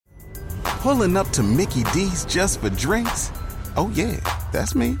Pulling up to Mickey D's just for drinks? Oh yeah,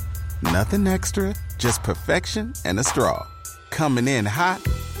 that's me. Nothing extra, just perfection and a straw. Coming in hot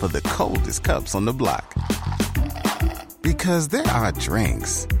for the coldest cups on the block. Because there are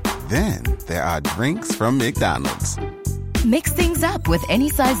drinks. Then there are drinks from McDonald's. Mix things up with any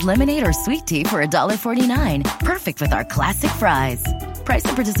size lemonade or sweet tea for $1.49. Perfect with our classic fries. Price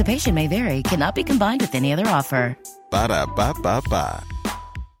and participation may vary. Cannot be combined with any other offer. Ba-da-ba-ba-ba.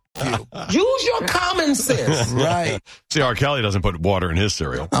 Use your common sense. Right. See, R. Kelly doesn't put water in his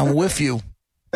cereal. I'm with you.